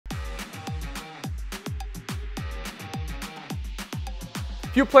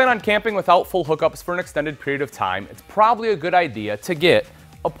If you plan on camping without full hookups for an extended period of time, it's probably a good idea to get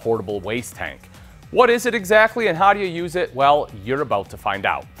a portable waste tank. What is it exactly and how do you use it? Well, you're about to find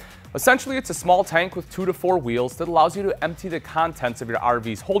out. Essentially, it's a small tank with 2 to 4 wheels that allows you to empty the contents of your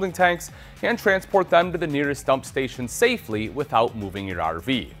RV's holding tanks and transport them to the nearest dump station safely without moving your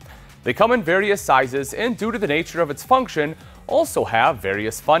RV. They come in various sizes and, due to the nature of its function, also have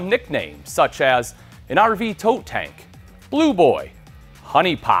various fun nicknames such as an RV tote tank, Blue Boy,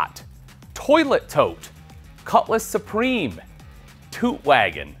 Honey Pot, Toilet Tote, Cutlass Supreme, Toot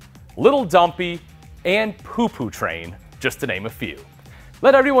Wagon, Little Dumpy, and Poo Poo Train, just to name a few.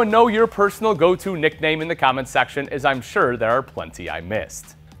 Let everyone know your personal go-to nickname in the comments section, as I'm sure there are plenty I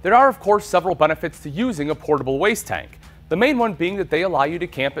missed. There are, of course, several benefits to using a portable waste tank. The main one being that they allow you to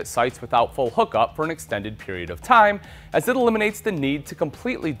camp at sites without full hookup for an extended period of time, as it eliminates the need to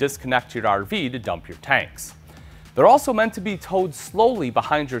completely disconnect your RV to dump your tanks. They're also meant to be towed slowly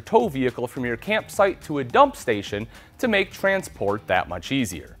behind your tow vehicle from your campsite to a dump station to make transport that much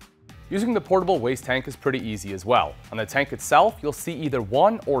easier. Using the portable waste tank is pretty easy as well. On the tank itself, you'll see either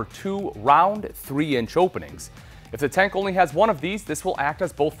 1 or 2 round 3-inch openings. If the tank only has one of these, this will act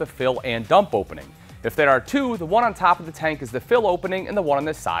as both the fill and dump opening. If there are 2, the one on top of the tank is the fill opening and the one on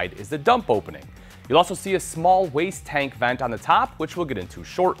the side is the dump opening. You'll also see a small waste tank vent on the top, which we'll get into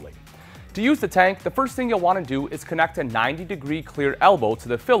shortly. To use the tank, the first thing you'll want to do is connect a 90-degree clear elbow to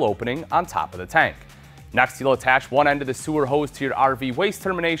the fill opening on top of the tank. Next, you'll attach one end of the sewer hose to your RV waste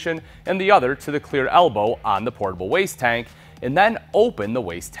termination and the other to the clear elbow on the portable waste tank, and then open the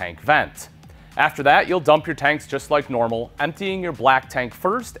waste tank vent. After that, you'll dump your tanks just like normal, emptying your black tank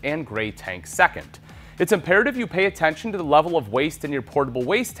first and gray tank second. It's imperative you pay attention to the level of waste in your portable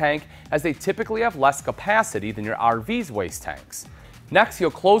waste tank, as they typically have less capacity than your RV's waste tanks. Next,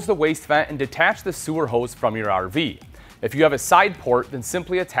 you'll close the waste vent and detach the sewer hose from your RV. If you have a side port, then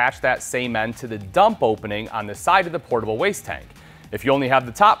simply attach that same end to the dump opening on the side of the portable waste tank. If you only have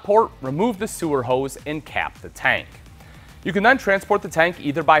the top port, remove the sewer hose and cap the tank. You can then transport the tank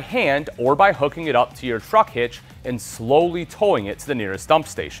either by hand or by hooking it up to your truck hitch and slowly towing it to the nearest dump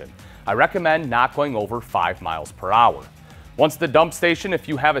station. I recommend not going over 5 miles per hour. Once at the dump station, if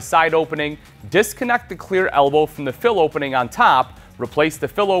you have a side opening, disconnect the clear elbow from the fill opening on top, replace the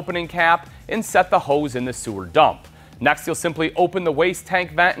fill opening cap, and set the hose in the sewer dump. Next, you'll simply open the waste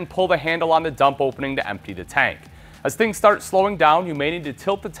tank vent and pull the handle on the dump opening to empty the tank. As things start slowing down, you may need to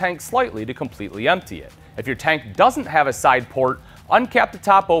tilt the tank slightly to completely empty it. If your tank doesn't have a side port, uncap the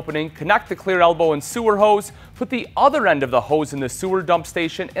top opening, connect the clear elbow and sewer hose, put the other end of the hose in the sewer dump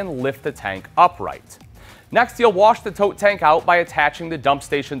station, and lift the tank upright. Next, you'll wash the tote tank out by attaching the dump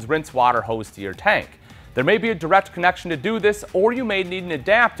station's rinse water hose to your tank. There may be a direct connection to do this, or you may need an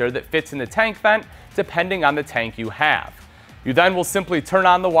adapter that fits in the tank vent, depending on the tank you have. You then will simply turn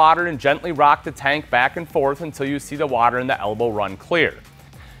on the water and gently rock the tank back and forth until you see the water in the elbow run clear.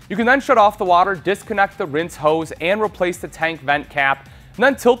 You can then shut off the water, disconnect the rinse hose, and replace the tank vent cap, and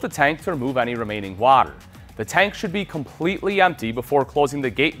then tilt the tank to remove any remaining water. The tank should be completely empty before closing the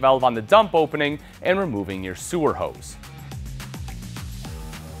gate valve on the dump opening and removing your sewer hose.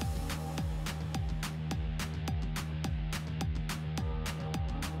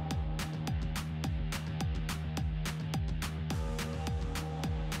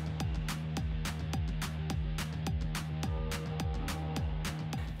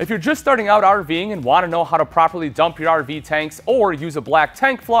 If you're just starting out RVing and want to know how to properly dump your RV tanks or use a black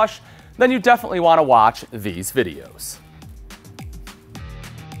tank flush, then you definitely want to watch these videos.